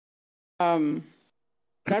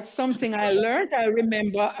that's something I learned. I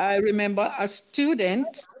remember a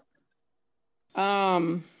student,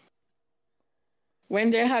 when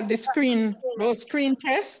they had those screen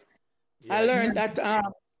tests, I learned that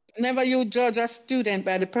never you judge a student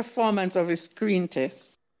by the performance of his screen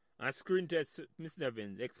test. A screen test, Miss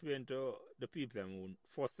Nevins, explain to the people who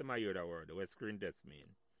first time I hear that word, what screen test mean.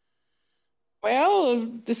 Well,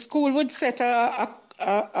 the school would set a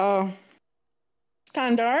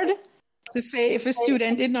standard to say if a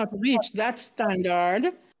student did not reach that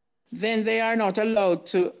standard, then they are not allowed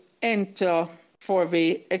to enter for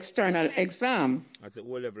the external exam. That's the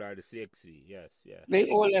O-level or the CXC, yes, yeah. The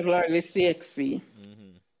O-level or the CXC.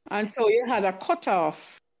 Mm-hmm. And so you had a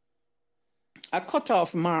cutoff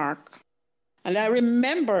mark. And I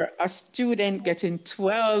remember a student getting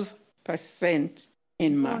 12%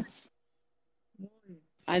 in math.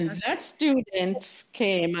 And that student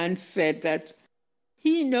came and said that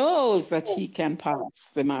he knows that he can pass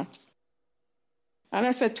the math. And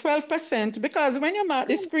I said 12%, because when you mark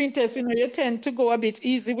the screen test, you tend to go a bit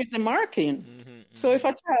easy with the marking. Mm-hmm, mm-hmm. So if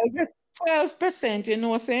a child gets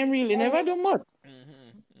 12%, saying really never do much. Mm-hmm,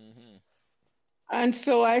 mm-hmm. And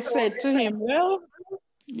so I said to him, well,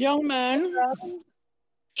 young man,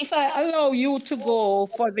 if I allow you to go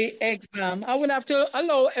for the exam, I would have to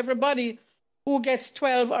allow everybody who gets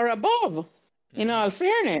 12 or above, in all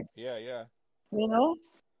fairness. Yeah.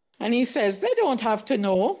 And he says, they don't have to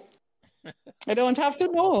know. They don't have to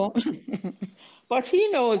know. But he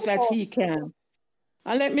knows that he can.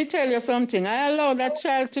 And let me tell you something. I allowed that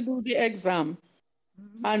child to do the exam.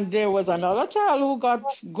 And there was another child who got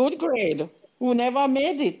good grade, who never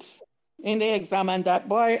made it in the exam. And that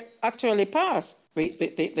boy actually passed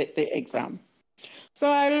the exam.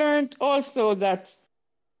 So I learned also that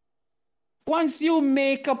once you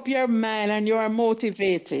make up your mind and you are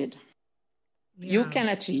motivated, you can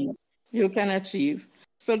achieve. You can achieve.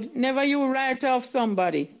 So never you write off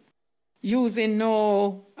somebody using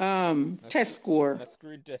no test score. The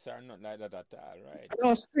screen tests are not like that at all, right?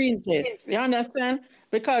 No screen tests. You understand?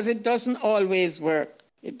 Because it doesn't always work.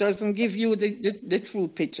 It doesn't give you the true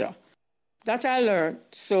picture. That I learned.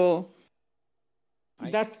 So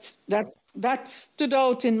that stood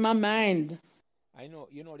out in my mind. I know.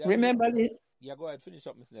 Remember yeah, go ahead. Finish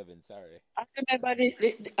up, Ms. Nevins. Sorry.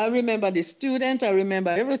 I remember the student. I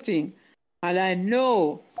remember everything. And I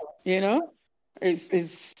know,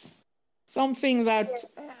 it's something that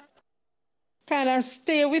kind of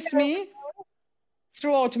stay with me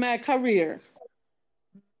throughout my career.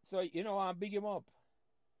 So, I'm big him up.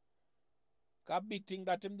 A big thing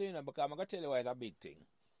that him doing, because I'm going to tell you why it's a big thing.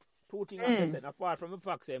 Two things I'm saying, apart from the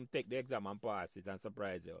fact that him take the exam and pass it and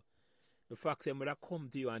surprise you, the fact that him would have come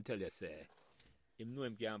to you and tell you, say, him know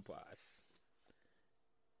him can pass.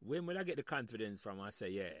 When will I get the confidence from and say,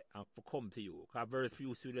 yeah, and for come to you? Because very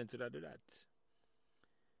few students would do that.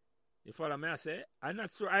 You follow me? I say, I'm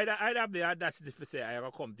not sure. I'd have the audacity to say, I will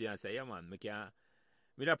come to you and say, yeah, man,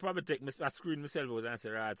 I'll probably take my screen myself out and say,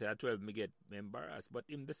 right, at 12, me get embarrassed. But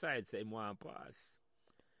him decides, say, him want to pass.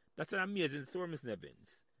 That's an amazing story, Miss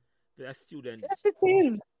Nevins. For a student. Yes, it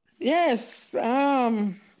is. Yes.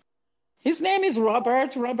 His name is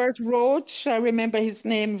Robert Roach. I remember his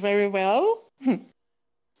name very well.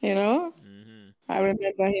 I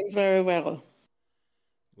remember him very well.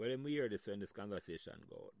 Well, let me hear this when this conversation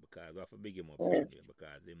go, because I have to big him up because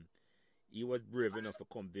he was brave enough to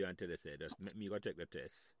come there and tell us, just make me go take the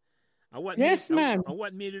test. And what ma'am. And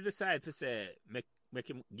what made you decide to say, make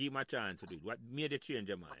him give him a chance to do it? What made you change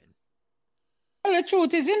your mind? Well, the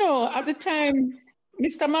truth is, at the time,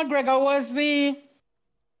 Mr. McGregor was the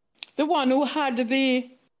one who had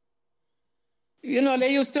they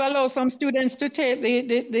used to allow some students to take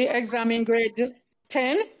the exam in grade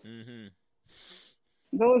 10. Mm-hmm.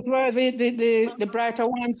 Those were the brighter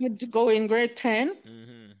ones would go in grade 10.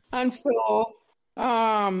 Mm-hmm. And so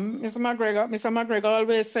Mr. McGregor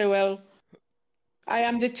always say, well, I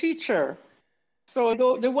am the teacher. So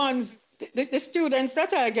the students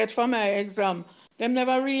that I get for my exam, them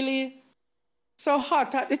never really so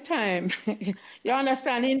hot at the time. You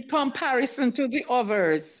understand, in comparison to the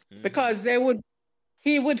others, because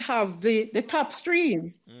he would have the top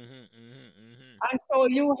stream. And so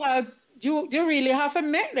you really have to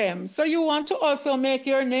make them. So you want to also make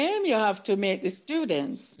your name, you have to make the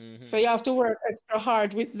students. So you have to work extra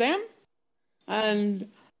hard with them. And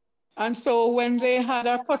so when they had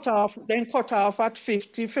a cutoff at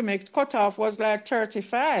 50, for me, cutoff was like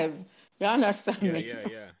 35. You understand me?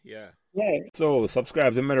 Yeah. So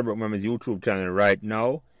subscribe to Meadowbrook Memories YouTube channel right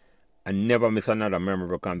now and never miss another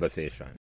memorable conversation.